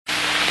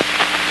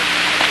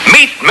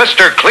Meet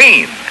Mr.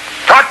 Clean,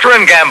 Procter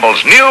 &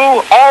 Gamble's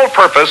new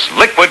all-purpose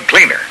liquid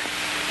cleaner.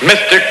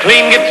 Mr.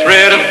 Clean gets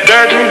rid of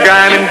dirt and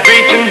grime and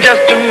grease in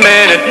just a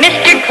minute.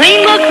 Mr.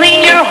 Clean will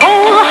clean your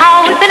whole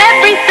house and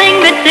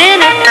everything that's in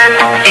it.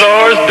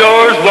 Floors,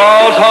 doors,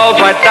 walls, halls,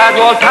 white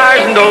sidewalls,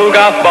 tires, and old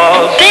golf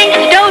balls. Sinks,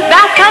 stoves,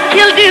 bathtubs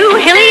he'll do.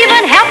 He'll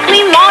even help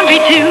clean laundry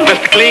too.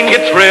 Mr. Clean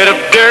gets rid of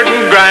dirt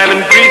and grime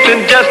and grease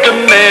in just a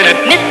minute.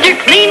 Mr.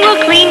 Clean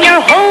will clean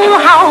your whole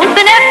house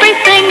and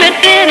everything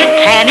that's in it.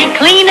 Can he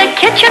clean a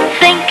kitchen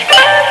sink?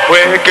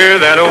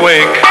 Quicker than a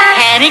wink.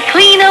 Can he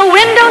clean a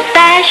window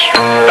sash?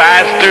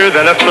 Faster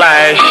than a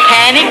flash.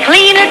 Can he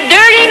clean a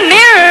dirty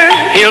mirror?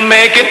 He'll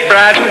make it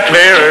bright and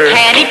clearer.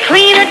 Can he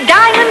clean a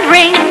diamond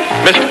ring?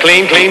 Mr.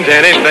 Clean cleans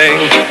anything.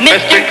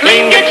 Mr.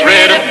 Clean gets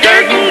rid of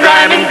dirt and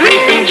grime and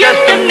grease in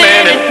just a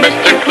minute.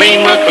 Mr. Clean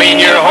will clean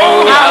your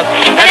whole house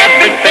and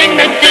everything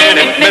that's in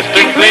it.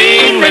 Mr.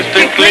 Clean,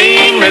 Mr.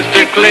 Clean,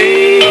 Mr.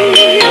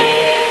 Clean.